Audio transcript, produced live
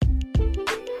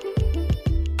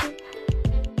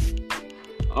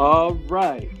All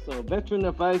right, so Veteran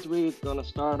Advisory is going to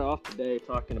start off today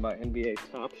talking about NBA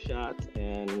Top Shots,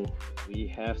 and we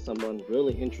have someone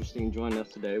really interesting joining us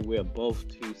today. We are both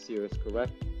two serious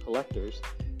correct collectors.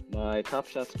 My Top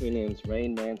Shot screen name is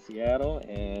Rain Man Seattle,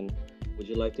 and would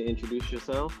you like to introduce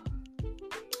yourself?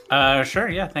 Sure.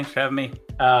 Yeah. Thanks for having me.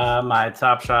 My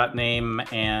Top Shot name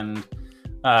and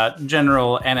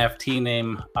general NFT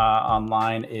name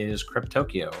online is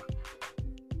Cryptokyo.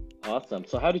 Awesome.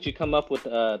 So, how did you come up with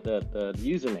the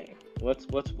username? What's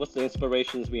the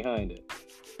inspirations behind it?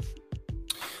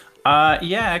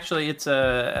 Yeah, actually, it's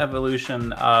a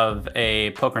evolution of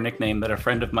a poker nickname that a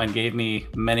friend of mine gave me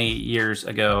many years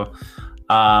ago.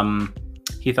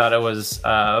 He thought it was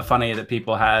funny that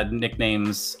people had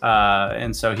nicknames,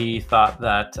 and so he thought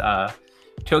that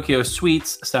Tokyo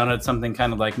Sweets sounded something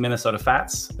kind of like Minnesota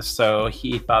Fats. So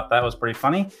he thought that was pretty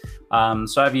funny.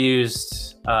 So I've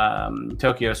used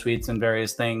Tokyo Sweets in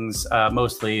various things,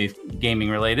 mostly gaming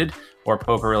related or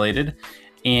poker related.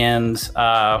 And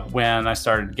when I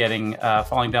started getting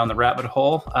falling down the rabbit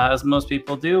hole, as most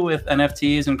people do with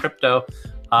NFTs and crypto,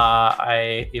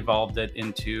 I evolved it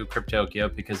into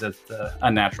Cryptokyo because it's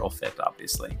a natural fit,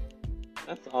 obviously.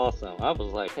 That's awesome. I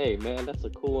was like, hey man, that's a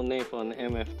cool name for an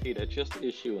MFT that's just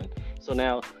issuing. So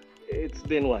now it's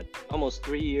been what, almost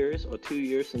 3 years or 2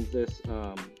 years since this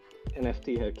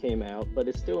NFT had came out, but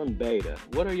it's still in beta.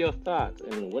 What are your thoughts,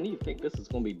 and when do you think this is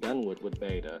going to be done with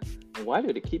beta? And why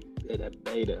do they keep it at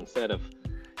beta instead of,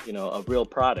 a real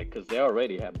product? Because they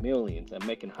already have millions and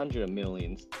making hundreds of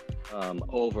millions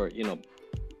over,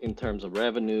 in terms of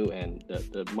revenue, and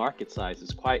the market size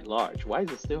is quite large. Why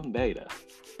is it still in beta?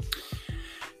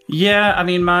 Yeah, I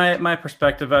mean, my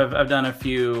perspective, I've done a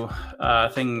few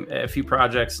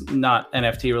projects, not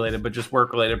NFT related, but just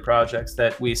work related projects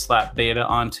that we slap beta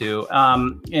onto.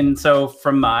 And so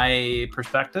from my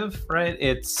perspective, right,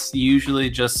 it's usually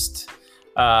just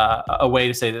a way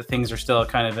to say that things are still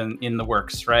kind of in the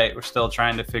works, right? We're still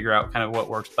trying to figure out kind of what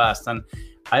works best. And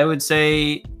I would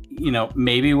say,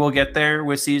 maybe we'll get there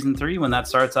with season 3 when that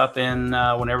starts up in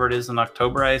whenever it is in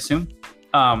October, I assume.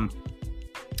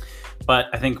 But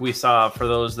I think we saw, for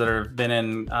those that have been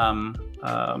in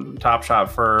Top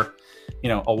Shot for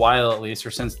a while at least,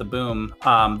 or since the boom,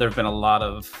 there have been a lot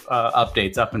of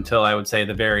updates up until, I would say,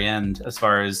 the very end, as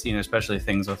far as especially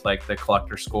things with like the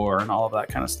collector score and all of that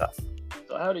kind of stuff.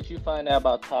 So how did you find out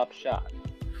about Top Shot?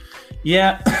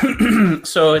 Yeah,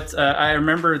 so it's I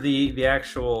remember the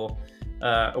actual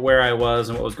where I was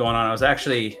and what was going on. I was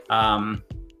actually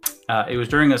it was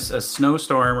during a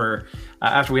snowstorm, or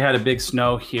after we had a big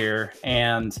snow here,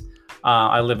 and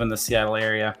I live in the Seattle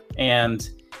area, and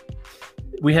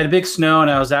we had a big snow, and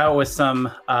I was out with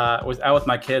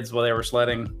my kids while they were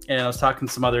sledding, and I was talking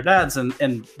to some other dads,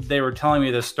 and they were telling me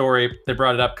this story. They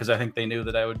brought it up because I think they knew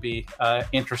that I would be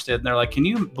interested, and they're like, "Can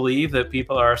you believe that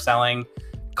people are selling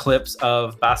clips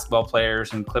of basketball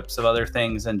players and clips of other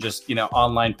things and just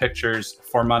online pictures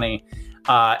for money?"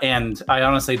 And I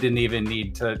honestly didn't even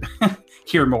need to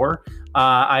hear more.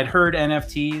 I'd heard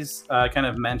NFTs kind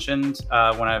of mentioned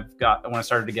when I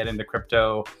started to get into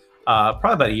crypto,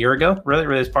 probably about a year ago,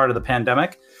 really as part of the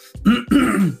pandemic.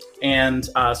 And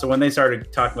so when they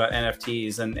started talking about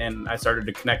NFTs and I started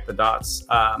to connect the dots,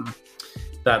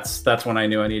 that's when I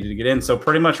knew I needed to get in. So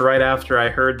pretty much right after I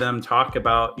heard them talk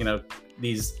about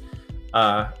these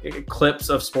clips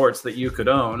of sports that you could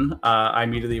own, I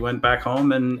immediately went back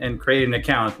home and created an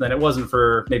account. And then it wasn't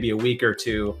for maybe a week or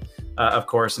two, of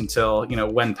course, until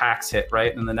when PAX hit,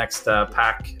 right, and the next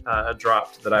pack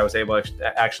dropped, that I was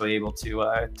actually able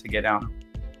to get on.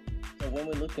 So when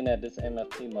we're looking at this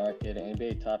NFT market,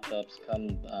 NBA Top Shots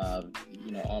come,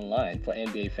 online for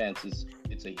NBA fans,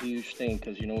 it's a huge thing,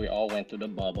 because we all went through the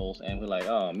bubbles and we're like,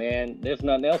 oh man, there's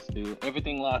nothing else to do,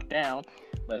 everything locked down.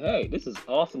 But hey, this is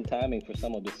awesome timing for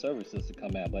some of the services to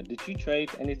come out. But did you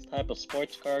trade any type of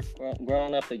sports card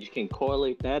growing up that you can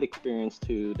correlate that experience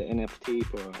to the NFT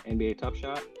for NBA Top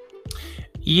Shot?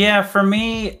 Yeah, for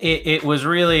me, it was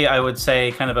really, I would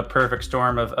say, kind of a perfect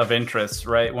storm of interests,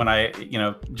 right? When I,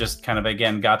 just kind of,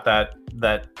 again, got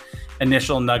that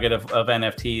initial nugget of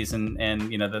NFTs and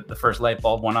the first light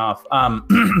bulb went off.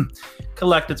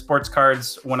 Collected sports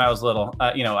cards when I was little.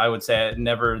 I would say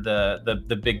never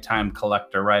the big time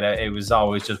collector, right? It was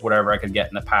always just whatever I could get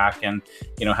in a pack, and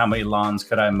how many lawns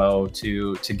could I mow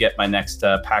to get my next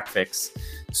pack fix.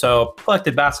 So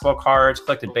collected basketball cards,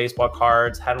 collected baseball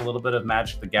cards, had a little bit of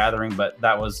Magic the Gathering, but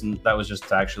that was just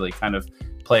to actually kind of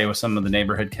play with some of the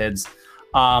neighborhood kids.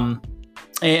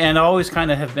 And always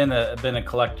kind of have been a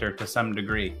collector to some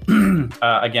degree.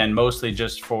 Again, mostly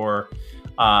just for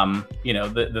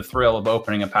the thrill of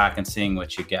opening a pack and seeing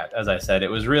what you get. As I said,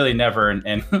 it was really never,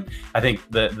 and I think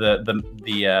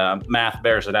the math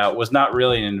bears it out, was not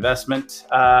really an investment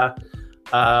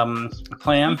plan.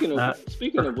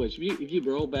 Speaking of which, if you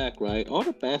roll back, right, all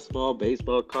the basketball,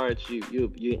 baseball cards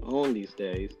you own these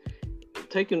days,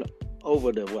 taking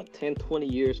over the 10, 20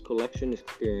 years collection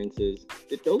experiences,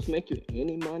 did those make you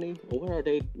any money, or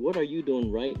what are you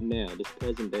doing right now, this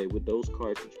present day, with those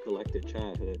cards that you collected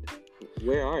childhood?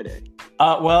 Where are they?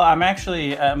 Well,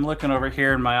 I'm looking over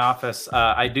here in my office.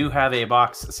 I do have a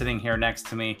box sitting here next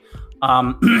to me.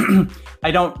 I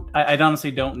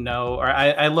honestly don't know, or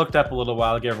I looked up a little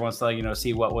while ago every once in a while,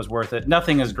 see what was worth it.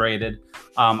 Nothing is graded.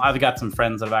 I've got some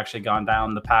friends that have actually gone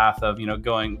down the path of,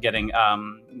 going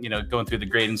through the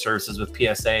grading services with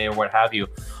PSA or what have you.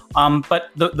 But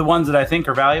the ones that I think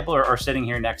are valuable are sitting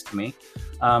here next to me.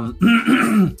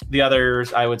 The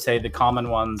others, I would say the common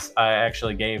ones I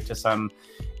actually gave to some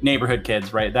neighborhood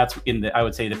kids, right? That's I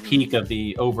would say the peak of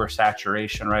the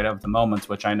oversaturation, right, of the moments,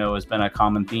 which I know has been a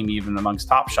common theme even amongst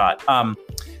Top Shot.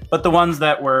 But the ones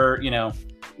that were,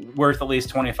 worth at least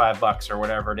 $25 or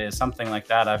whatever it is, something like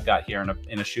that, I've got here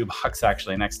in a shoebox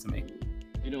actually next to me.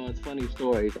 It's funny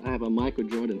stories. I have a Michael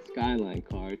Jordan Skyline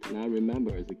card, and I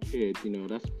remember as a kid,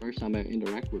 that's the first time I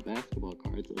interacted with basketball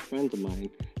cards. A friend of mine,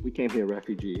 we came here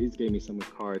refugees, gave me some of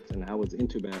the cards, and I was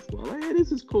into basketball. Like, hey,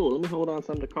 this is cool. Let me hold on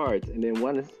some of the cards. And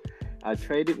then I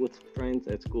traded with friends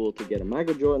at school to get a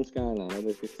Michael Jordan Skyline. I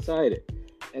was excited.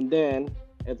 And then,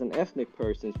 as an ethnic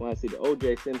person, when I see the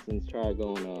O.J. Simpson's trial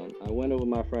going on, I went over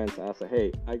my friends. I said,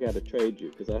 hey, I got to trade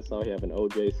you, because I saw he have an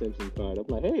O.J. Simpson card. I'm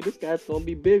like, hey, this guy's going to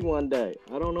be big one day.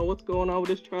 I don't know what's going on with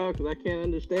this trial because I can't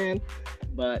understand,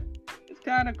 but it's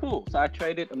kind of cool. So I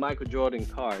traded a Michael Jordan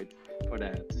card for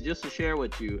that. So just to share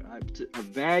with you,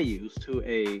 values to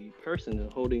a person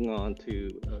holding on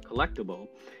to a collectible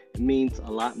means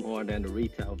a lot more than the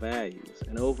retail values.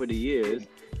 And over the years,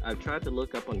 I've tried to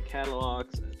look up on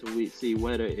catalogs to see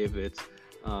whether if it's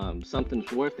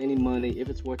something's worth any money, if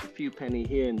it's worth a few penny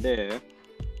here and there.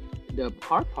 The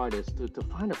hard part is to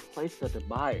find a place that to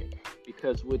buy it,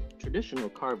 because with traditional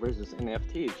card versus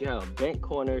NFTs, bank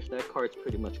corners, that card's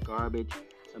pretty much garbage.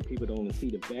 Some people don't even see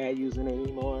the values in it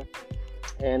anymore.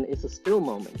 And it's a still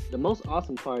moment. The most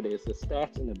awesome part is the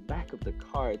stats in the back of the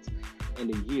cards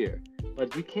and the year.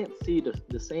 But you can't see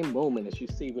the same moment as you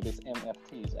see with this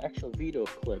NFTs, actual video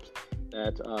clips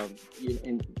that,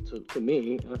 to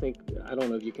me, I don't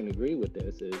know if you can agree with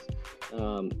this, is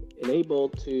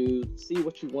enabled to see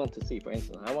what you want to see. For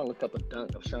instance, I want to look up a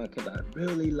dunk of Shawn Kemp that I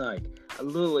really like. I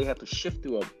literally have to shift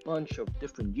through a bunch of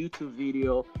different YouTube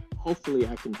videos. Hopefully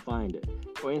I can find it.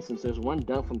 For instance, there's one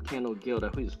dunk from Kendall Gill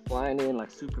that he's flying in like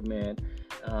Superman,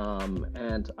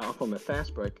 and from a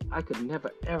fast break. I could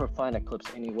never ever find that clips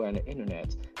anywhere on the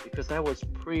internet, because that was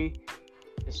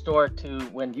prehistoric to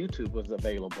when YouTube was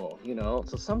available,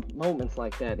 So some moments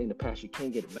like that in the past, you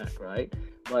can't get it back, right?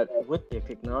 But with the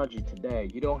technology today,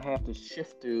 you don't have to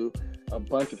shift through a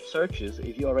bunch of searches.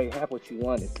 If you already have what you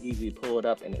want, it's easy to pull it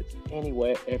up, and it's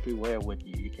anywhere, everywhere with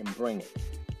you. You can bring it.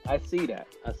 I see that.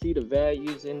 I see the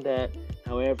values in that.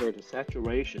 However, the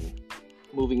saturation,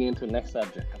 moving into the next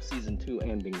subject of season 2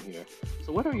 ending here.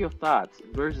 So what are your thoughts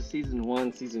versus season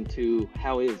 1, season 2?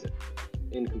 How is it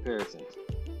in comparisons?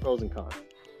 Pros and cons.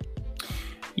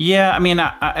 Yeah, I mean,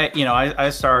 I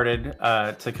started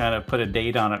to kind of put a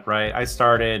date on it, right? I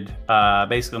started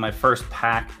basically my first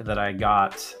pack that I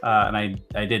got, and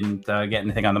I didn't get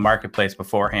anything on the marketplace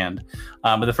beforehand.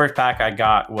 But the first pack I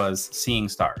got was Seeing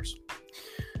Stars.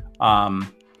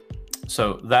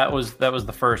 So that was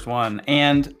the first one,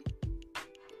 and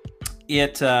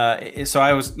so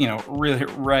I was really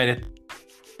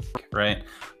right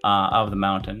of the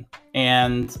mountain,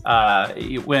 and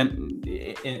it went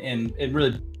and it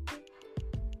really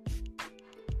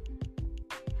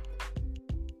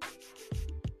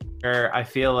I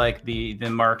feel like the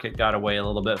market got away a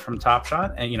little bit from Top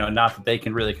Shot, and not that they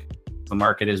can really, the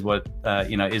market is what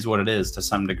is what it is to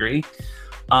some degree.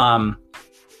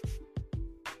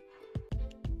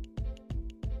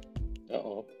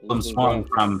 Swung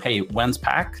from, hey, when's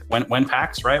packs, right?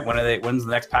 When's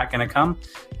the next pack gonna come,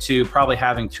 to probably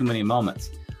having too many moments.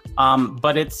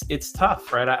 But it's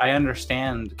tough, right? I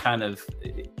understand kind of.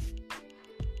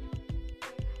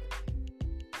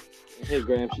 Hey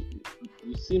Graham,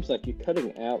 it seems like you're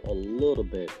cutting out a little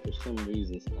bit for some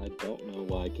reasons. I don't know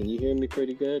why. Can you hear me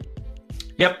pretty good?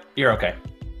 Yep, you're okay.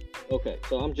 Okay,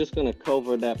 so I'm just gonna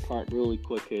cover that part really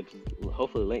quick here.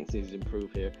 Hopefully latency is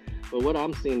improved here. But what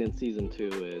I'm seeing in season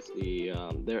 2 is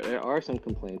there are some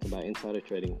complaints about insider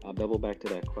trading. I'll double back to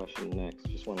that question next.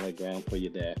 Just want to lay ground for you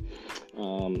there.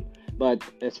 But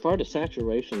as far as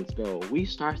saturations go, we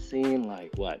start seeing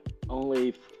like what?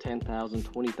 Only 10,000,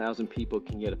 20,000 people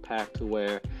can get a pack to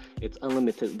where it's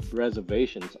unlimited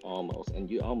reservations almost,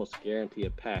 and you almost guarantee a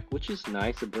pack, which is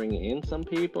nice to bring in some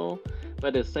people.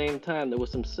 But at the same time, there was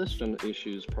some system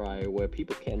issues prior where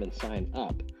people can't even sign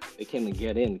up. They can't even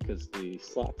get in because the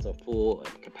slots are full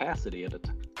of capacity at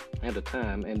a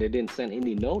time, and they didn't send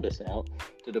any notice out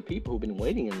to the people who've been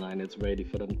waiting in line. It's ready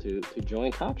for them to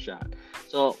join Top Shot.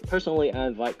 So personally, I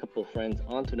invite a couple of friends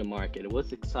onto the market. It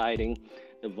was exciting.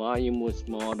 The volume was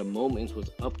small. The moments was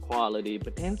of quality,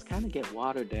 but then it's kind of get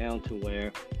watered down to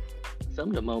where some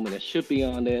of the moments that should be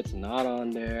on there, it's not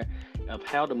on there, of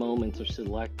how the moments are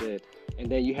selected. And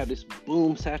then you have this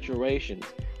boom saturations.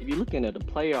 If you're looking at the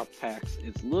playoff packs,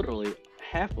 it's literally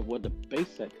half of what the base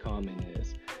set common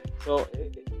is. So,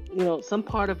 some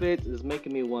part of it is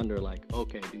making me wonder, like,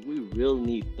 okay, do we really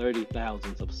need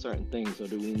 30,000 of certain things, or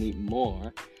do we need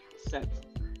more sets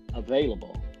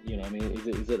available? You know what I mean?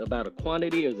 Is it about a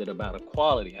quantity, or is it about a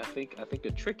quality? I think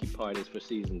the tricky part is for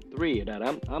season 3 that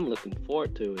I'm looking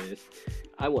forward to is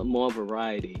I want more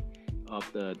variety of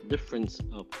the difference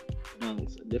of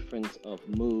dunks, difference of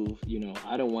move.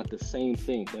 I don't want the same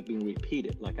thing that being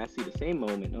repeated. Like I see the same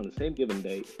moment on the same given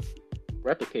date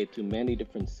replicate to many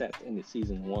different sets in the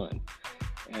season 1.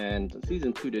 And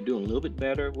season 2, they're doing a little bit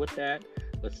better with that,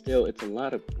 but still it's a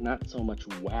lot of not so much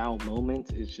wow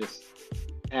moments, it's just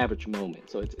average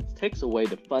moments. So it takes away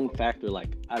the fun factor,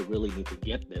 like I really need to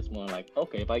get this. More like,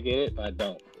 okay, if I get it, if I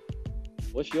don't.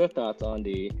 What's your thoughts on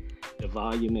the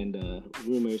volume and the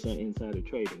rumors on insider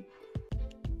trading?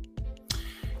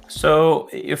 So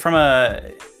from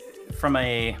a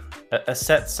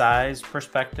set size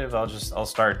perspective, I'll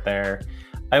start there.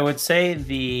 I would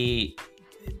say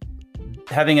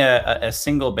having a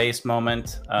single base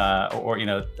moment, or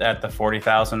at the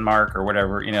 40,000 mark or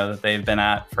whatever that they've been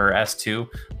at for S2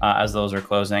 as those are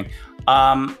closing.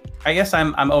 I guess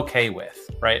I'm okay with,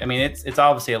 right? I mean, it's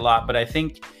obviously a lot, but I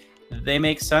think they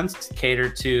make sense to cater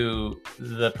to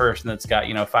the person that's got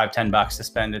 $5-10 to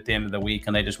spend at the end of the week,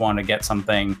 and they just want to get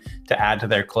something to add to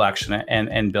their collection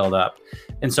and build up.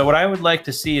 And so what I would like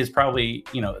to see is probably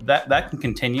that can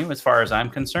continue as far as I'm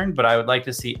concerned, but I would like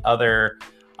to see other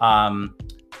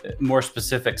more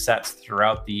specific sets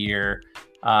throughout the year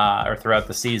or throughout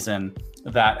the season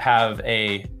that have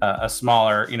a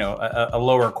smaller, a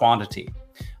lower quantity.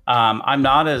 I'm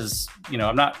not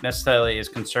necessarily as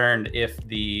concerned if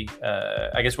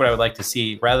I guess what I would like to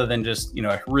see, rather than just,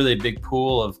 a really big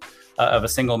pool of a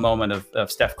single moment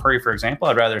of Steph Curry, for example,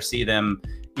 I'd rather see them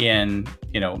in,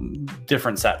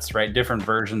 different sets, right? Different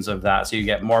versions of that. So you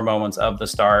get more moments of the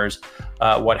stars,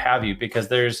 what have you, because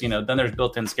there's, then there's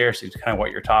built-in scarcity to kind of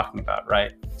what you're talking about,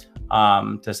 right?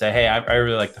 To say, hey, I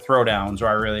really like the throwdowns, or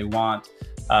I really want,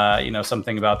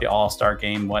 something about the All-Star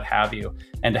game, what have you,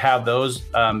 and to have those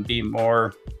be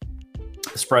more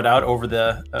spread out over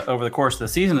the course of the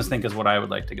season, I think is what I would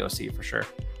like to go see for sure.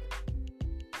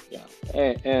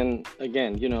 Yeah, and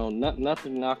again,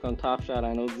 nothing knock on Top Shot.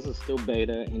 I know this is still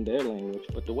beta in their language,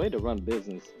 but the way to run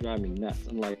business drive me nuts.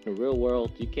 Unlike the real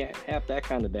world, you can't have that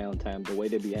kind of downtime the way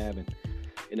they be having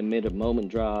in the mid of moment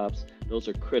drops. Those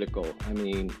are critical. I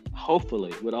mean,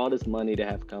 hopefully, with all this money they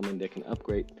have coming, they can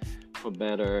upgrade for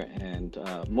better, and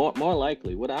more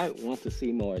likely, what I want to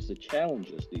see more is the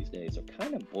challenges these days are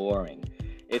kind of boring.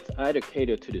 It's either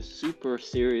catered to the super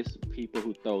serious people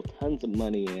who throw tons of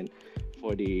money in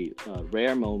for the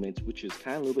rare moments, which is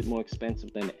kind of a little bit more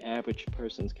expensive than the average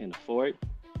persons can afford.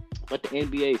 But the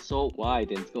NBA is so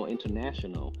wide and it's going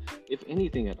international. If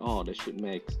anything at all, that should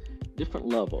make different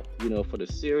level, for the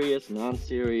serious,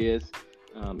 non-serious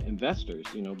investors,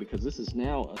 because this is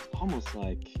now almost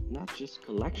like not just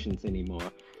collections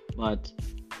anymore, but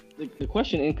the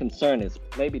question and concern is,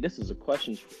 maybe this is a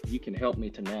question you can help me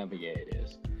to navigate,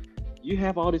 is you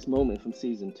have all these moments from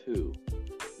season 2.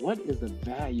 What is the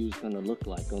values going to look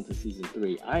like onto season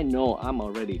 3? I know I'm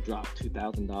already dropped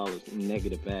 $2,000 in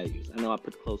negative values. I know I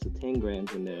put close to 10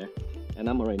 grand in there, and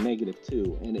I'm already negative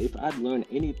 2. And if I'd learned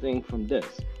anything from this,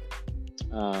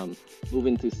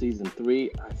 moving to season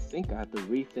 3, I think I have to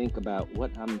rethink about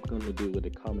what I'm going to do with the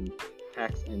common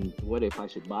packs, and what if I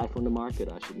should buy from the market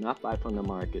or I should not buy from the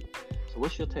market. So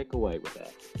what's your takeaway with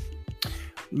that?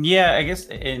 Yeah, I guess,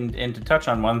 and to touch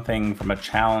on one thing from a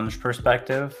challenge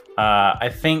perspective, I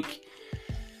think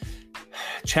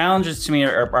challenges to me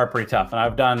are pretty tough, and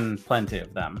I've done plenty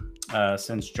of them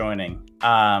since joining.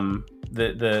 The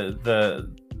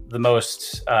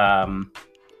most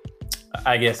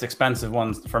I guess expensive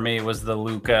ones for me was the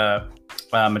Luka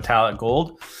metallic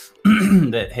gold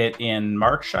that hit in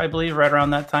March, I believe, right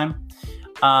around that time.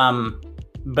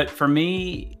 But for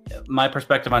me, my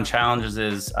perspective on challenges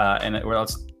is,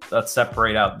 let's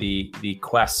separate out the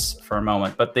quests for a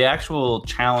moment, but the actual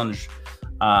challenge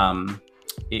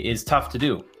is tough to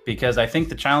do, because I think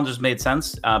the challenges made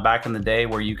sense back in the day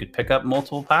where you could pick up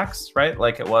multiple packs, right?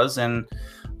 Like it was in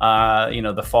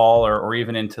the fall or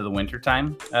even into the winter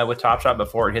time with Top Shot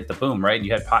before it hit the boom, right?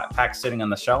 You had packs sitting on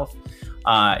the shelf.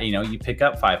 You pick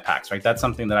up 5 packs, right? That's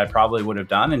something that I probably would have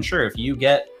done. And sure, if you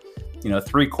get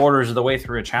 3/4 of the way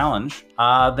through a challenge,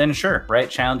 then sure, right?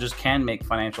 Challenges can make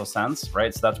financial sense,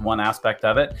 right? So that's one aspect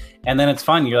of it. And then it's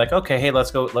fun. You're like, okay, hey,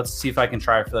 let's see if I can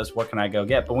try for this. What can I go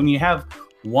get? But when you have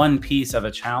one piece of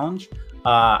a challenge,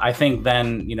 I think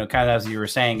then, kind of as you were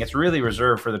saying, it's really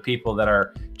reserved for the people that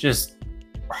are just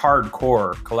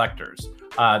hardcore collectors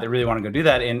that really want to go do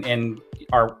that and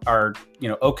are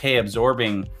okay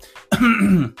absorbing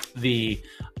the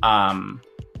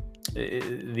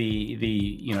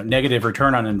negative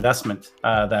return on investment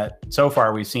that so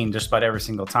far we've seen just about every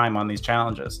single time on these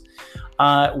challenges.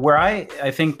 Where I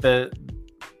think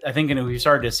we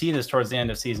started to see this towards the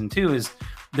end of season 2 is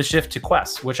the shift to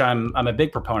quests, which I'm a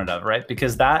big proponent of, right?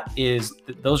 Because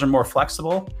those are more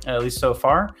flexible, at least so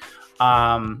far.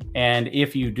 And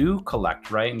if you do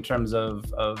collect, right, in terms of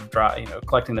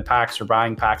collecting the packs or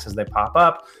buying packs as they pop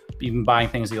up, even buying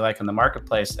things that you like in the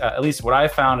marketplace, at least what I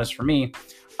found is for me,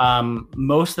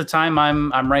 most of the time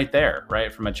I'm right there,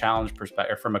 right, from a challenge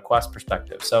perspective, from a quest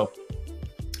perspective. So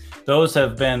those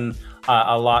have been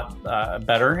a lot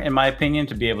better, in my opinion,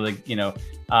 to be able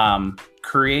to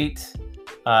create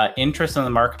interest in the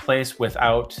marketplace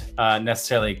without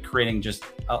necessarily creating just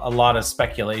a lot of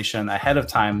speculation ahead of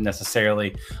time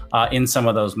necessarily in some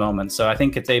of those moments. So I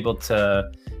think it's able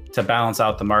to balance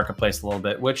out the marketplace a little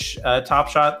bit, which Top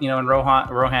Shot, and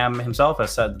Roham himself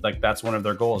has said, like, that's one of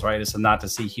their goals, right? Is to not to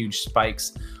see huge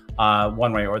spikes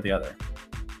one way or the other.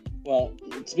 Well,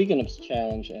 speaking of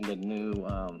challenge and the new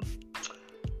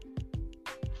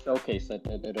showcase that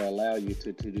allow you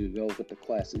to go with the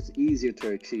quest, it's easier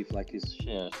to achieve, like you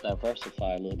shared,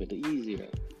 diversify a little bit easier.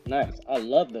 Nice. I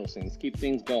love those things. Keep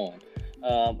things going.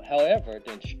 However,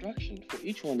 the instructions for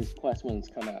each one of these quests when it's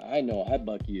come out, I know I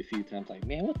bug you a few times, like,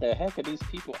 man, what the heck are these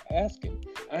people asking?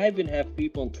 I even have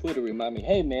people on Twitter remind me,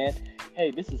 hey man,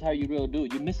 this is how you really do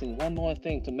it. You're missing one more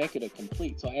thing to make it a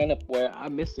complete. So I end up where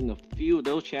I'm missing a few of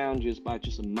those challenges by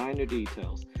just some minor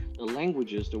details. The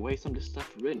languages, the way some of this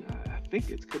stuff is written, I think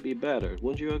it could be better.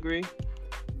 Wouldn't you agree?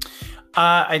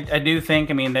 I do think,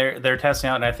 they're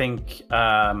testing out, and I think,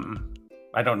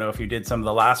 I don't know if you did some of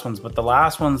the last ones, but the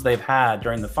last ones they've had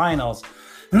during the finals,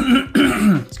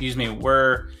 excuse me,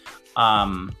 were,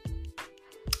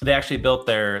 they actually built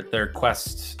their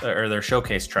quest or their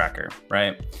showcase tracker,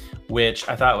 right? Which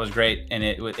I thought was great. And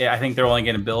I think they're only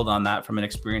going to build on that from an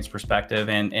experience perspective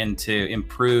and to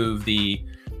improve the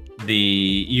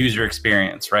user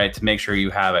experience, right? To make sure you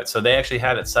have it. So they actually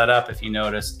had it set up, if you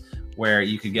noticed, where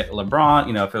you could get LeBron,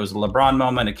 if it was a LeBron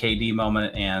moment, a KD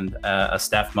moment, and a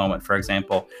Steph moment, for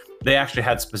example, they actually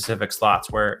had specific slots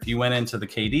where if you went into the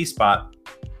KD spot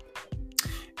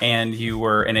and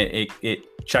it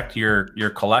checked your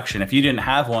collection. If you didn't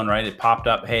have one, right, it popped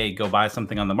up, hey, go buy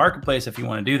something on the marketplace if you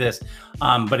want to do this.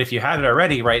 But if you had it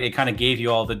already, right, it kind of gave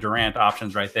you all the Durant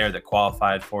options right there that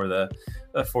qualified for the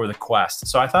quest.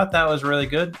 So I thought that was really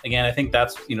good. Again, I think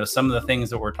that's, some of the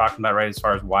things that we're talking about, right, as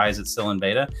far as why is it still in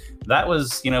beta, that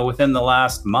was, within the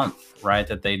last month, right,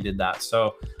 that they did that.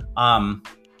 So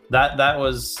that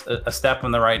was a step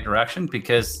in the right direction,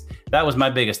 because that was my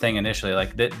biggest thing initially.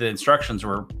 Like the instructions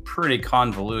were pretty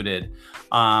convoluted.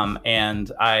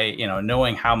 And I,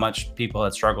 knowing how much people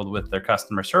had struggled with their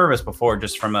customer service before,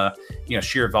 just from a,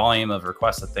 sheer volume of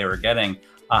requests that they were getting,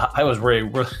 I was really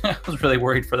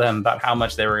worried for them about how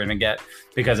much they were going to get,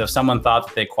 because if someone thought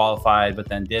that they qualified but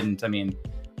then didn't,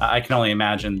 I can only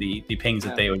imagine the pings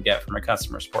that they would get from a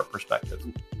customer support perspective.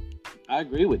 I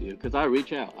agree with you, because I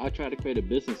reach out. I try to create a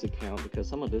business account, because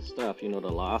some of this stuff, the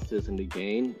losses and the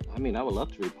gain, I would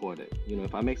love to report it.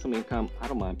 If I make some income, I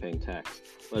don't mind paying tax.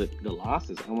 But the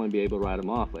losses, I want to be able to write them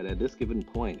off. But at this given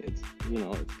point, it's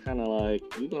kind of like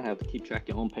you're going to have to keep track of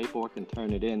your own paperwork and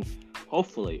turn it in,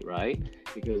 hopefully, right?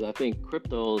 Because I think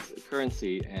crypto's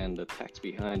currency and the tax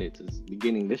behind it is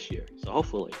beginning this year. So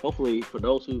hopefully for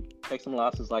those who take some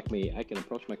losses like me, I can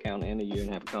approach my accountant in a year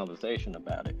and have a conversation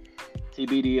about it.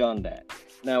 TBD on that.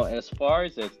 Now, as far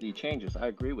as the changes, I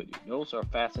agree with you. Those are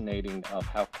fascinating of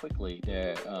how quickly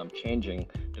they're changing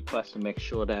the quest to make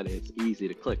sure that it's easy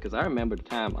to click. Because I remember the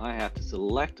time I had to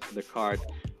select the card,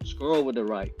 scroll over the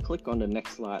right, click on the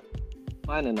next slot,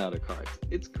 find another card.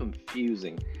 It's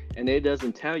confusing. and it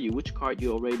doesn't tell you which card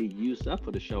you already used up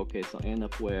for the showcase. I'll end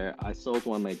up where I sold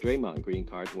one of my Draymond Green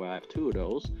cards, where I have two of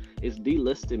those. It's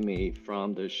delisted me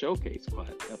from the showcase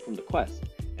from the quest,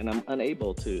 and I'm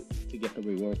unable to get the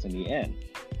rewards in the end.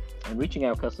 And reaching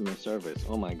out customer service,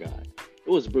 oh my God, it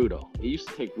was brutal. It used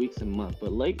to take weeks and months,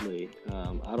 but lately,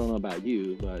 I don't know about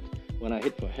you, but when I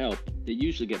hit for help, they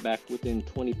usually get back within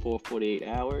 24, 48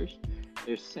 hours.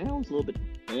 Their sounds a little bit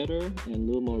better and a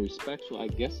little more respectful. I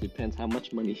guess it depends how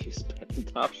much money you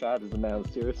spend. Top Shot is the amount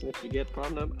of seriousness you get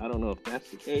from them. I don't know if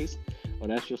that's the case or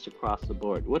that's just across the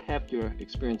board. What have your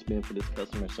experience been for this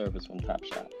customer service from Top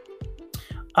Shot?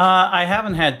 I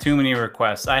haven't had too many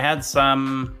requests. I had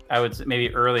some, I would say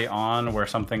maybe early on where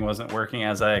something wasn't working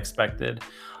as I expected.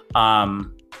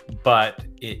 But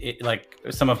it like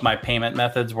some of my payment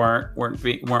methods weren't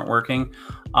working.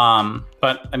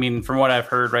 But I mean, from what I've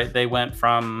heard, right, they went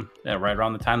from right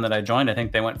around the time that I joined, I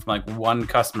think they went from like one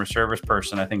customer service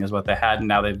person, I think is what they had. And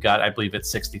now they've got, I believe it's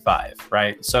 65,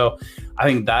 right? So I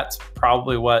think that's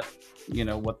probably what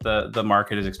the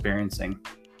market is experiencing.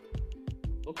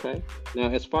 Okay. Now,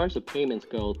 as far as the payments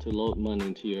go to load money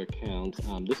into your account,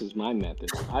 this is my method.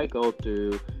 I go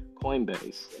through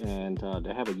Coinbase, and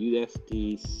they have a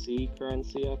USDC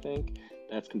currency, I think,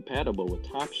 that's compatible with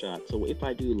Top Shot. So if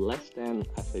I do less than,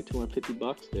 I say,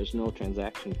 $250, there's no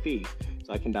transaction fees.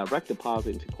 So I can direct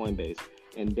deposit into Coinbase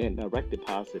and then direct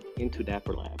deposit into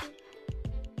Dapper Labs.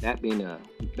 That being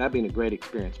a great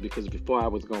experience, because before I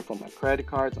was going for my credit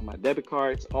cards and my debit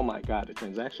cards, oh my God, the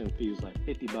transaction fee was like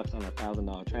 $50 on a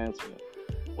 $1,000 transfer.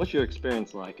 What's your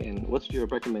experience like, and what's your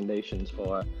recommendations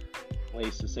for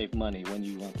ways to save money when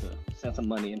you want to send some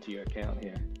money into your account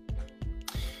here?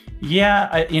 Yeah,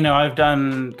 I've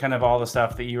done kind of all the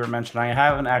stuff that you were mentioning. I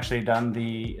haven't actually done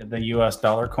the US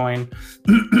dollar coin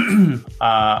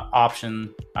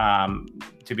option.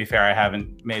 To be fair, I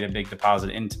haven't made a big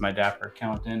deposit into my Dapper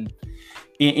account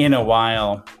in a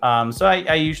while. So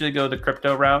I usually go the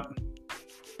crypto route,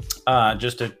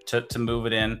 just to move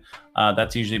it in.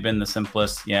 That's usually been the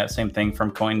simplest. Yeah, same thing from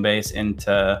Coinbase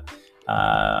into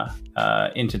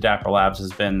Dapper Labs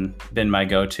has been my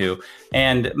go-to.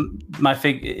 And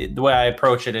the way I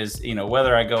approach it is,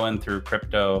 whether I go in through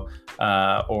crypto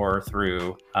or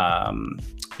through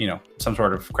some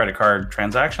sort of credit card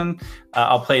transaction,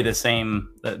 I'll pay the same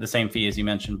fee as you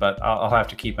mentioned, but I'll have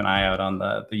to keep an eye out on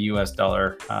the US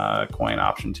dollar coin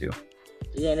option too.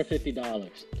 $250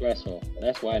 threshold.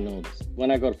 That's why I know this.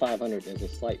 When I go to 500, there's a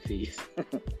slight fee.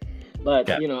 But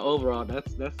yeah. Overall,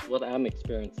 that's what I'm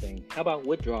experiencing. How about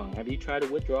withdrawing? Have you tried to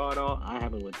withdraw at all? I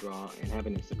haven't withdrawn and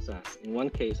having any success. In one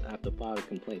case, I have to file a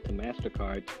complaint to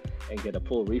MasterCard and get a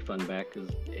full refund back because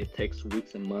it takes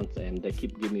weeks and months, and they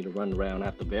keep giving me the run around. I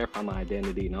have to verify my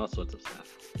identity and all sorts of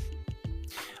stuff.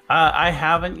 I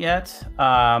haven't yet.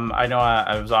 I know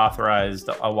I was authorized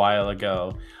a while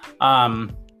ago.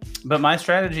 But my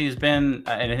strategy has been,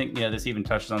 and I think this even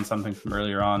touches on something from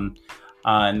earlier on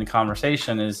in the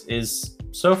conversation, is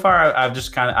so far I've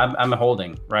just I'm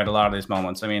holding, right, a lot of these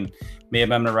moments. I mean,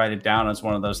 maybe I'm gonna write it down as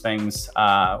one of those things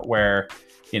where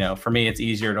for me it's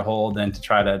easier to hold than to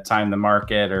try to time the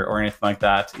market or anything like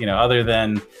that. Other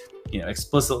than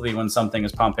explicitly when something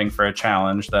is pumping for a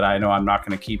challenge that I know I'm not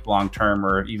going to keep long term,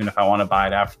 or even if I want to buy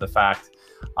it after the fact,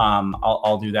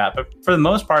 I'll do that. But for the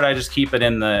most part, I just keep it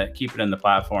in the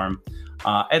platform.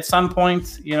 At some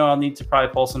point, I'll need to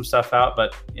probably pull some stuff out,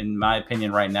 but in my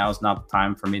opinion, right now is not the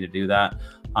time for me to do that.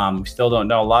 We still don't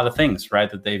know a lot of things, right,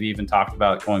 that they've even talked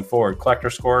about going forward. Collector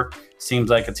score seems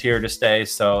like it's here to stay,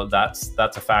 so that's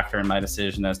a factor in my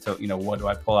decision as to what do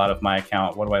I pull out of my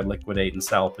account, what do I liquidate and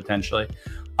sell potentially.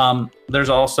 There's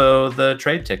also the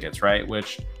trade tickets, right,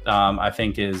 which I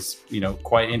think is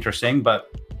quite interesting, but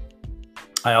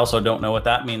I also don't know what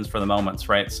that means for the moments,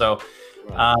 right? So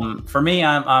for me,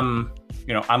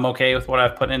 I'm okay with what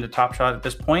I've put into Top Shot at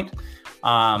this point.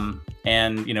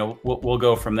 And we'll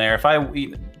go from there.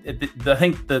 I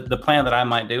think the plan that I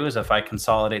might do is if I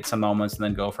consolidate some moments and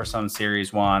then go for some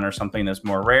Series 1 or something that's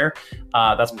more rare,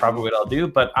 that's probably what I'll do.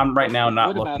 But I'm right now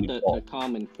not looking. What about the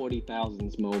common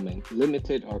 40,000s moment,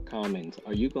 limited or commons?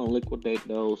 Are you going to liquidate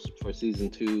those for Season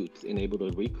 2 and able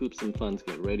to recoup some funds,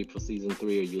 get ready for Season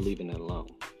 3, or are you leaving it alone?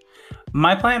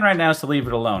 My plan right now is to leave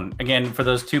it alone. Again, for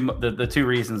those the two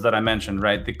reasons that I mentioned,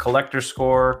 right? The collector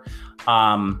score,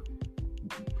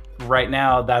 right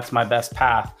now, that's my best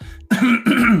path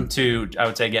to, I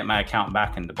would say, get my account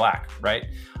back into black, right?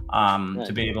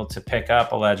 To be able to pick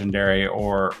up a legendary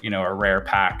or, a rare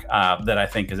pack that I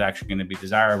think is actually going to be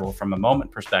desirable from a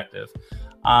moment perspective.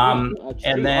 Yeah, And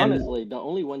true. then Honestly, the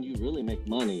only one you really make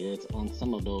money is on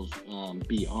some of those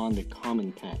beyond the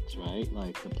common packs, right?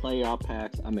 Like the playoff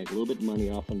packs, I make a little bit money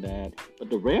off of that. But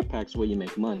the rare packs where you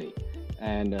make money.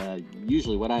 And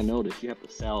usually what I notice you have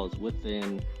to sell is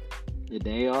within the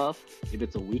day off. If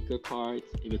it's a weaker card,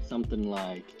 if it's something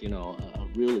like, a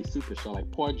really superstar,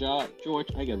 like poor George,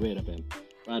 I get rid of him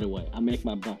right away. I make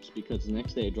my bucks because the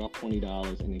next day it dropped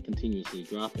 $20 and it continuously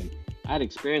dropping. I had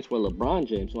experience with LeBron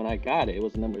James when I got it. It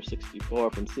was number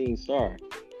 64 from Seeing Star.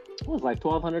 It was like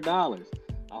 $1,200.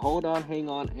 I hold on, hang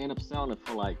on, end up selling it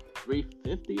for like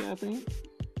 $350, I think.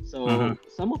 So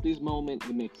some of these moments,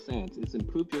 it makes sense. It's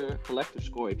improved your collector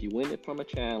score. If you win it from a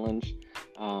challenge,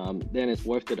 then it's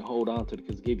worth it to hold on to it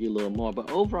because it gives you a little more.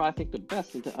 But overall, I think the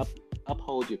best thing to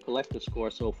uphold your collector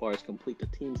score so far is complete the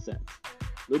team sets.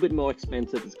 A little bit more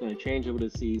expensive. It's going to change over the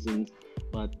seasons.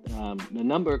 But the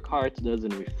number of cards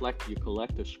doesn't reflect your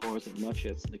collector scores as much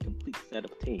as the complete set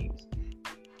of teams.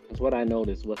 That's what I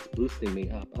noticed. What's boosting me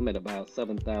up. I'm at about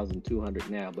 7,200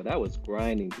 now, but I was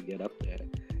grinding to get up there.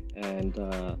 And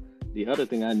the other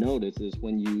thing I noticed is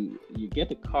when you get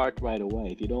the card right away,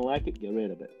 if you don't like it, get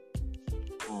rid of it.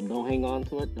 Don't hang on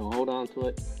to it. Don't hold on to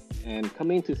it. And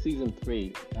coming into season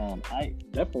 3, I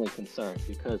definitely concerned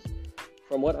because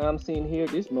from what I'm seeing here,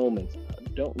 these moments, I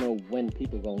don't know when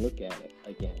people are going to look at it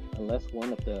again, unless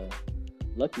one of the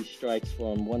lucky strikes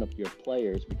from one of your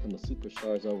players become a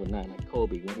superstars overnight, like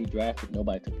Kobe. When he drafted,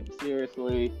 nobody took him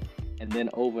seriously. And then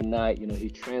overnight, he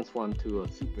transformed to a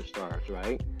superstars,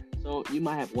 right? So you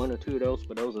might have one or two of those,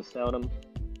 but those are seldom.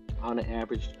 On an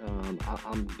average,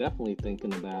 I'm definitely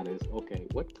thinking about is, okay,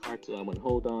 what cards do I want to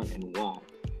hold on and why?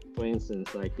 For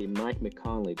instance, like the Mike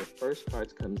McConley, the first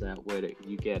cards comes out where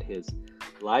you get his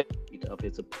life of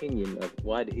his opinion of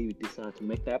why did he decide to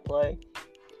make that play.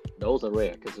 Those are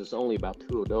rare because there's only about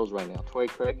 2 of those right now. Torrey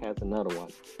Craig has another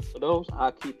one. So those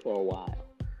I'll keep for a while.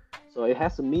 So it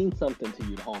has to mean something to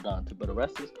you to hold on to. But the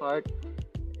rest of this card,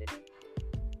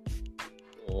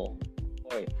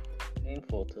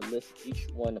 painful to list each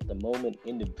one of the moment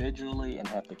individually and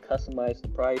have to customize the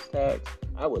price tags.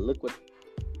 I would liquidate.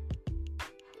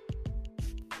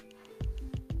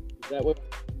 Is that what?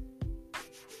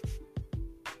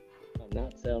 I'm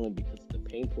not selling because of the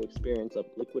painful experience of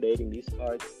liquidating these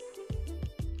cards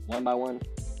one by one.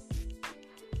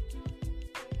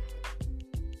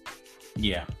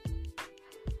 Yeah.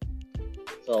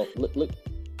 So look,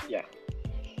 yeah.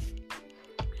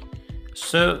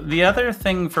 So the other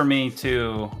thing for me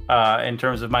too, in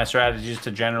terms of my strategies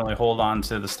to generally hold on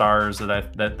to the stars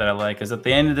that I like, is at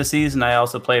the end of the season I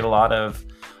also played a lot of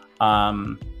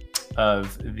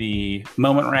the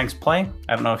moment ranks play.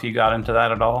 I don't know if you got into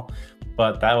that at all,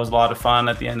 but that was a lot of fun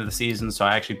at the end of the season. So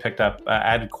I actually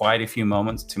added quite a few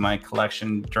moments to my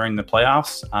collection during the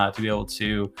playoffs to be able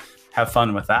to have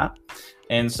fun with that.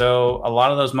 And so a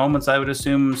lot of those moments I would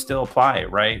assume still apply,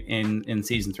 right, in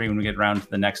season 3 when we get around to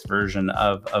the next version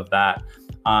of that.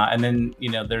 And then,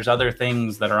 there's other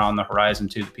things that are on the horizon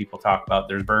too that people talk about.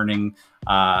 There's burning,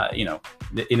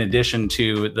 in addition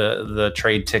to the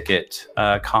trade ticket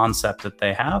concept that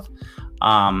they have,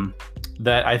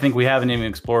 that I think we haven't even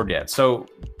explored yet. So,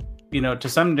 to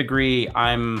some degree,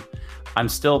 I'm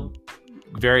still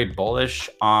very bullish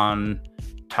on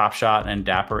Top Shot and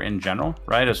Dapper in general,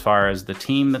 right? As far as the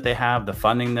team that they have, the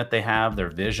funding that they have, their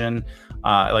vision,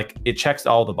 it checks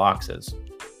all the boxes.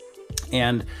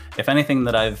 And if anything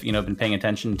that I've, been paying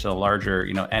attention to the larger,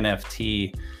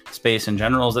 NFT space in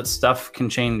general is that stuff can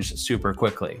change super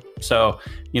quickly. So,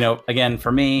 again,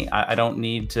 for me, I don't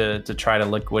need to try to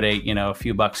liquidate, a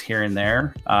few bucks here and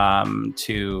there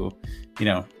to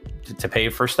pay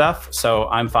for stuff. So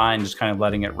I'm fine just kind of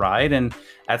letting it ride. And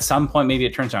at some point, maybe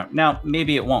it turns around. Now,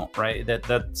 maybe it won't, right?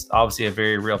 That's obviously a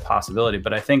very real possibility,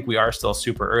 but I think we are still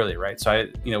super early, right? So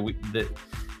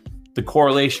the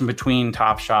correlation between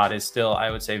Top Shot is still, I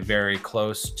would say, very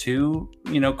close to,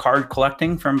 card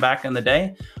collecting from back in the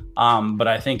day. But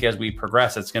I think as we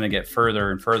progress, it's going to get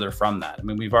further and further from that. I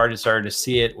mean, we've already started to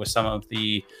see it with some of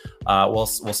the, we'll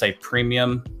say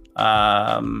premium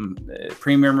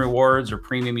rewards or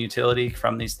premium utility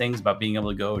from these things about being able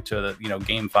to go to the,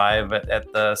 game 5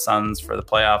 at the Suns for the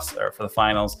playoffs or for the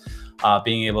finals,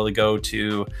 being able to go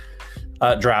to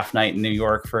draft night in New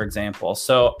York, for example.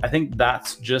 So I think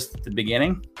that's just the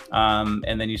beginning.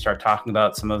 And then you start talking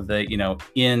about some of the,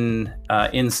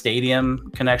 in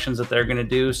stadium connections that they're going to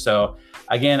do. So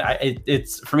again,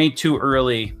 it's for me too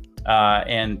early.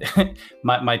 And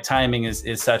my timing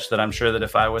is such that I'm sure that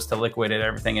if I was to liquidate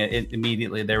everything,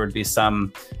 immediately there would be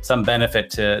some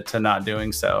benefit to not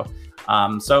doing so.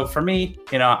 So for me,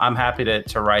 I'm happy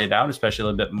to write it out, especially a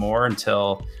little bit more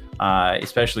until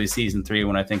especially season 3,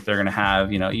 when I think they're going to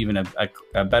have, even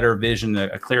a better vision,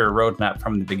 a clearer roadmap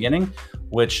from the beginning,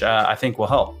 which I think will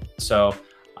help. So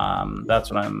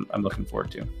that's what I'm looking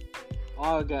forward to.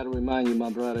 All I got to remind you,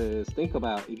 my brother, is think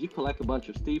about if you collect a bunch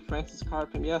of Steve Francis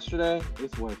cards from yesterday,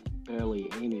 it's worth barely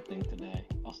anything today.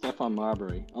 Or Stephon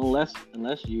Marbury, unless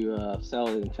you sell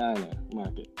it in China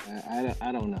market.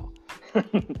 I don't know.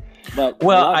 But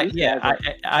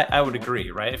I would agree,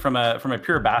 right? From a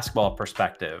pure basketball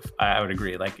perspective, I would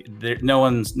agree. Like no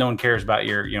one cares about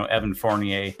your Evan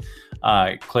Fournier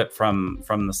clip from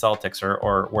the Celtics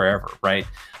or wherever, right?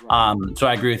 So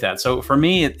I agree with that. So for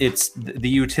me, it's the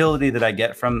utility that I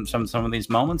get from some of these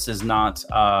moments is not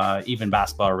even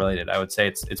basketball related. I would say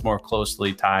it's more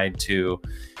closely tied to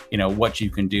what you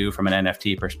can do from an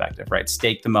NFT perspective, right?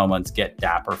 Stake the moments, get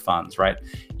dapper funds, right?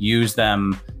 Use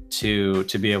them to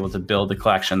be able to build the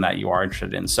collection that you are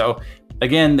interested in. So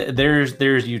again,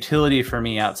 there's utility for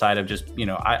me outside of just,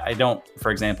 I don't,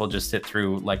 for example, just sit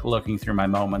through like looking through my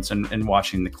moments and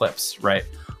watching the clips, right?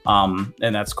 And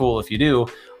that's cool if you do.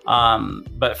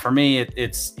 But for me,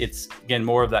 it's again,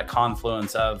 more of that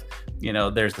confluence of,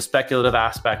 there's the speculative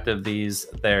aspect of these,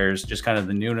 there's just kind of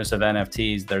the newness of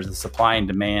NFTs, there's the supply and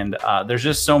demand. There's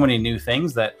just so many new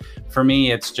things that for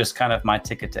me, it's just kind of my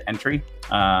ticket to entry.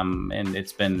 And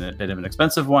it's been a bit of an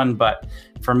expensive one, but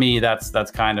for me, that's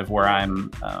kind of where I'm,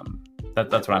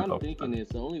 that's what I'm focused thinking on. Is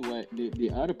the only way,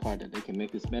 the other part that they can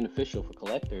make this beneficial for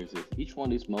collectors is each one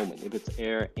of these moments, if it's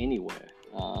aired anywhere,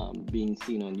 being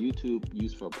seen on YouTube,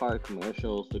 used for product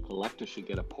commercials, the collector should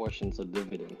get a portion of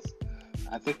dividends.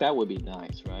 I think that would be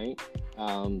nice, right?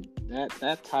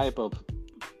 That type of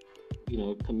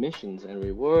commissions and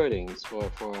rewardings for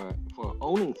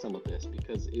owning some of this,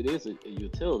 because it is a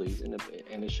utilities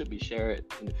and it should be shared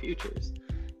in the futures.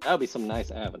 That would be some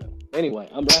nice avenue. Anyway,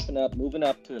 I'm wrapping up, moving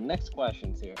up to the next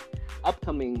questions here.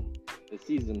 Upcoming the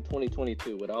season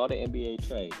 2022 with all the NBA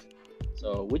trades.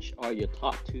 So which are your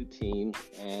top 2 teams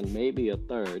and maybe a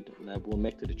third that will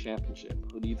make to the championship?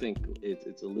 Who do you think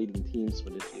it's the leading teams for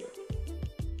this year?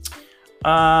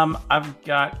 I've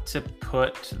got to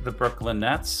put the Brooklyn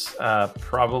Nets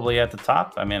probably at the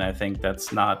top. I mean, I think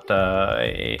that's not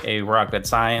a rocket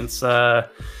scientist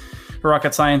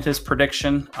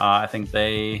prediction. I think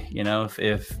they,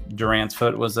 if Durant's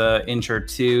foot was an inch or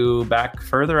 2 back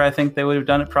further, I think they would have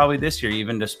done it probably this year,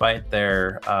 even despite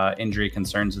their injury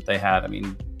concerns that they had. I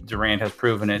mean, Durant has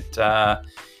proven it,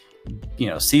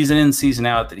 season in, season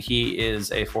out, that he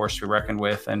is a force to be reckoned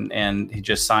with. And he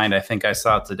just signed, I think I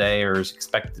saw it today, or is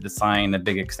expected to sign a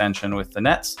big extension with the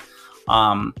Nets.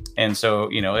 And so,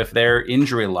 if their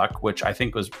injury luck, which I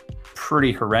think was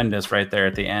pretty horrendous right there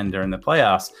at the end during the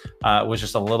playoffs, was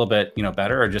just a little bit,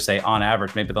 better, or just say on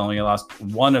average, maybe they only lost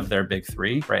one of their big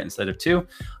 3, right, instead of 2.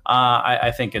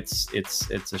 I think it's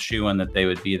a shoo-in that they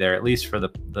would be there, at least for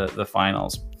the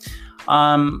finals.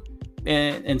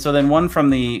 And so then one from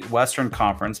the Western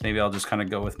Conference, maybe I'll just kind of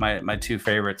go with my 2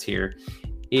 favorites here,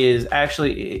 is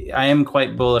actually, I am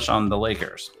quite bullish on the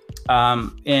Lakers.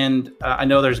 And I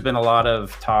know there's been a lot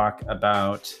of talk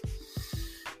about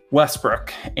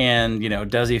Westbrook and,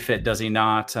 does he fit, does he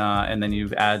not? And then you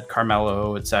add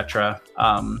Carmelo, etc.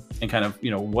 And kind of,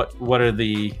 what are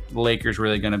the Lakers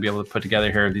really going to be able to put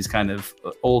together here? These kind of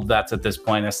old vets at this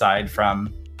point, aside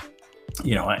from,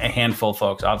 a handful of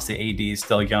folks. Obviously, AD is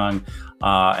still young.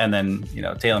 And then,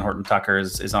 Talen Horton-Tucker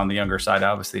is on the younger side,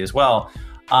 obviously, as well.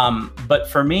 But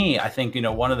for me, I think,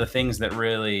 one of the things that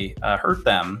really hurt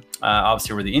them,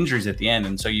 obviously, were the injuries at the end.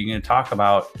 And so you're going to talk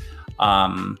about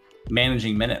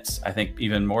managing minutes, I think,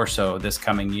 even more so this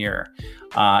coming year.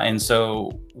 And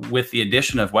so with the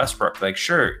addition of Westbrook, like,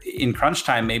 sure, in crunch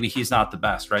time, maybe he's not the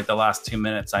best, right? The last 2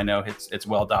 minutes, I know it's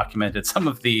well documented. Some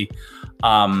of the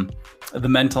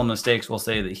mental mistakes we'll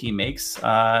say that he makes,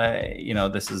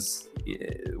 this is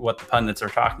what the pundits are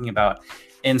talking about.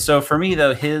 And so for me,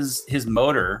 though, his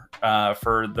motor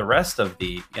for the rest of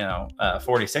the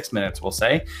 46 minutes, we'll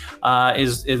say,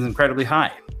 is incredibly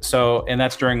high. So, and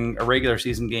that's during a regular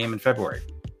season game in February.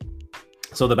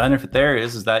 So the benefit there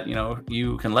is that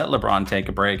you can let LeBron take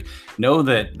a break, know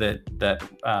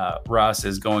that Russ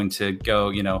is going to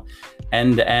go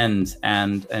end to end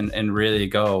and really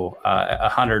go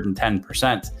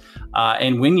 110%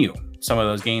 and win you some of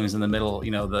those games in the middle,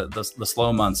 the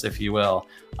slow months, if you will,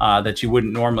 that you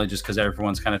wouldn't normally, just because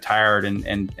everyone's kind of tired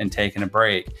and taking a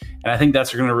break. And I think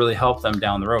that's going to really help them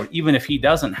down the road. Even if he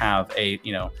doesn't have a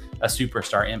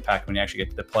superstar impact when you actually get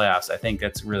to the playoffs, I think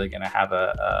that's really going to have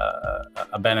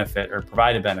a benefit, or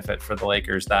provide a benefit for the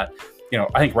Lakers that,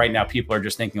 I think right now people are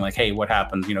just thinking like, hey, what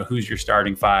happens? Who's your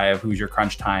starting 5? Who's your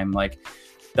crunch time? Like,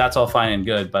 that's all fine and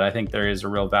good, but I think there is a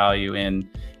real value in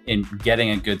in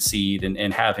getting a good seed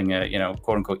and having a,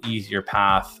 quote unquote easier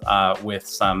path with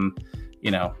some,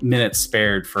 minutes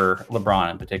spared for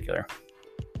LeBron in particular.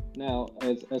 Now,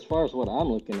 as far as what I'm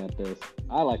looking at this,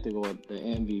 I like to go with the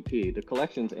MVP. The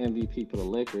collection's MVP for the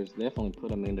Lakers definitely put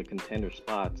them in the contender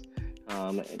spots.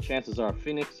 And chances are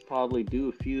Phoenix probably do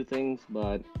a few things,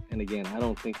 and again, I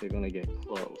don't think they're going to get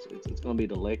close. It's going to be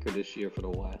the Lakers this year for the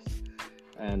West.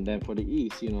 And then for the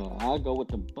East, I'll go with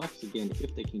the Bucks again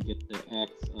if they can get their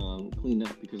acts cleaned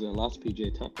up, because they lost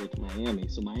PJ Tucker to Miami.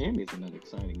 So Miami is an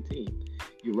exciting team.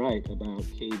 You're right about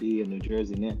KD and New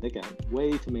Jersey Nets. They got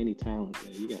way too many talents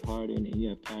there. You got Harden and you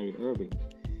have Kyrie Irving.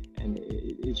 And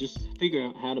it's just figure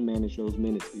out how to manage those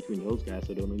minutes between those guys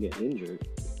so they don't get injured.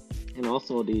 And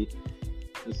also the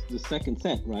second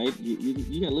set, right?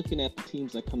 You got looking at the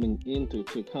teams that are coming in to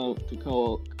cover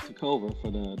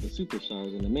for the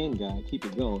superstars and the main guy, keep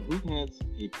it going. Who has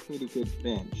a pretty good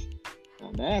bench?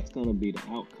 Now that's going to be the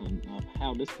outcome of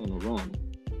how this is going to run.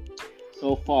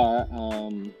 So far,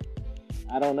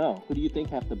 I don't know. Who do you think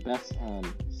have the best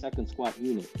second squad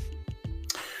unit?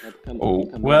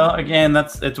 Well, again,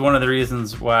 it's one of the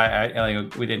reasons why I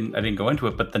didn't go into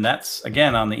it. But the Nets,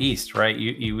 again, on the East, right?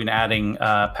 You've been adding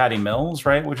Patty Mills,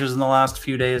 right? Which is in the last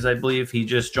few days, I believe he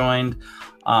just joined.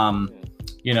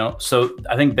 So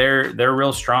I think they're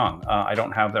real strong. I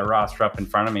don't have their roster up in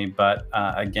front of me, but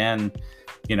again,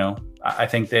 I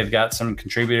think they've got some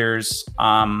contributors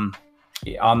on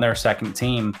their second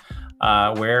team.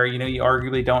 Where you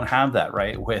arguably don't have that,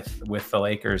 right, with the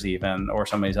Lakers even, or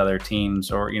some of these other teams,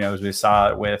 or as we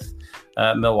saw it with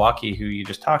Milwaukee, who you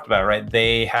just talked about, right?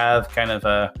 They have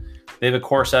a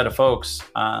core set of folks,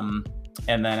 and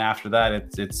then after that,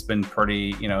 it's been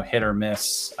pretty hit or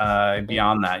miss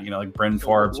beyond that. Like Bryn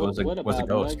Forbes was a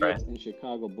ghost, right? And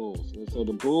Chicago Bulls. So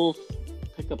the Bulls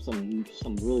pick up some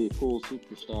really cool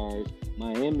superstars.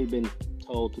 Miami been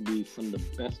told to be some of the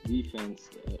best defense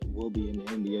will be in the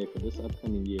NBA for this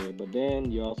upcoming year. But then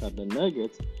you also have the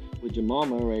Nuggets with Jamal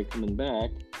Murray coming back.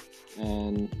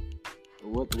 And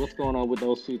what's going on with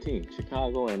those two teams,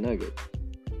 Chicago and Nuggets?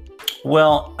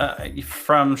 Well,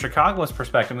 from Chicago's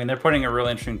perspective, I mean, they're putting a real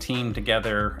interesting team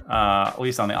together, at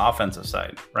least on the offensive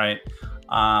side, right?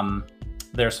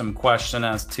 There's some question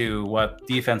as to what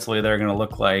defensively they're going to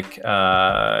look like.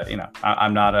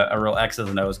 I'm not a real X's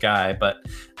and O's guy, but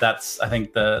that's, I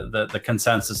think, the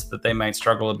consensus that they might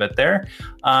struggle a bit there.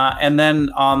 And then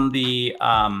on the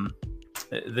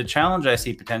challenge I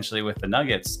see potentially with the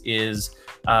Nuggets is,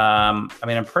 I'm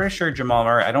pretty sure Jamal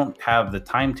Murray, I don't have the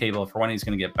timetable for when he's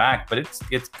going to get back, but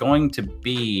it's going to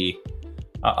be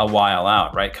a while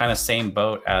out, right? Kind of same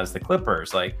boat as the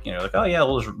Clippers, oh yeah,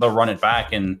 they'll run it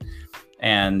back and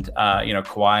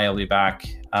Kawhi will be back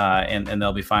and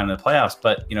they'll be fine in the playoffs.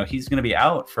 But, he's going to be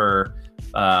out for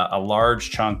a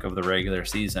large chunk of the regular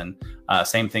season.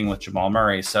 Same thing with Jamal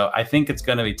Murray. So I think it's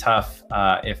going to be tough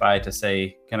if I had to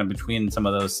say kind of between some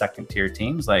of those second tier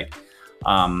teams, like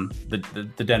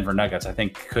the Denver Nuggets, I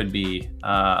think could be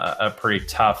a pretty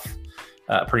tough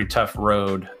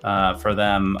road for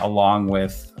them, along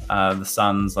with the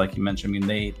Suns, like you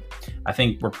mentioned. I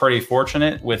think we're pretty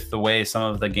fortunate with the way some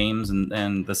of the games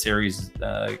and the series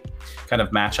kind of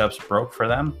matchups broke for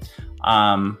them.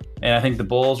 And I think the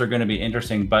Bulls are going to be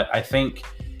interesting, but I think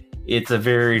it's a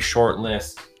very short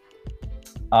list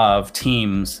of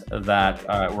teams that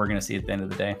we're going to see at the end of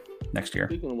the day next year.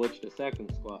 Speaking of which, the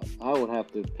second squad, I would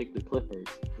have to pick the Clippers,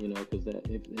 because if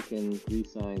they can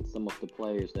re-sign some of the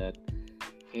players that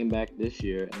came back this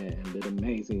year and did an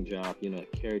amazing job,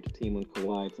 carried the team when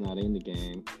Kawhi's not in the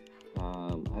game.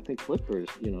 I think Clippers,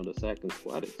 the second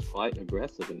squad is quite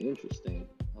aggressive and interesting.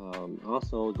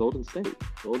 Also, Golden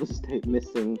State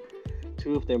missing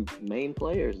two of their main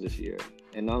players this year.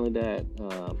 And not only that,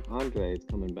 Andre is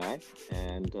coming back,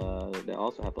 and they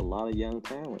also have a lot of young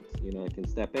talents, that can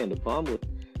step in. The problem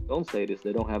with Golden State is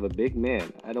they don't have a big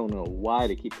man. I don't know why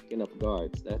they keep picking up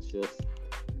guards. That's just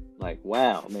like,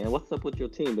 wow, man, what's up with your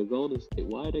team? The Golden State,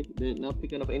 why are they not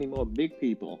picking up any more big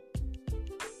people?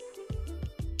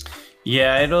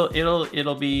 Yeah,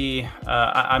 it'll be.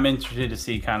 I'm interested to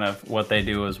see kind of what they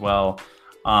do as well,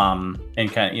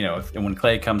 and kind of when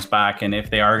Clay comes back, and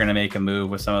if they are going to make a move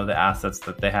with some of the assets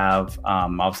that they have.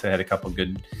 Obviously, they had a couple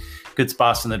good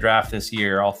spots in the draft this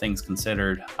year, all things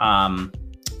considered.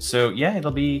 So yeah, it'll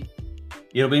be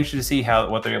interesting to see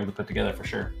what they're able to put together for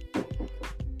sure.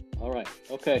 All right.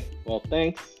 Okay. Well,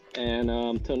 thanks, and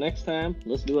until next time,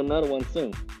 let's do another one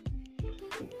soon.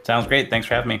 Sounds great. Thanks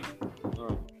for having me.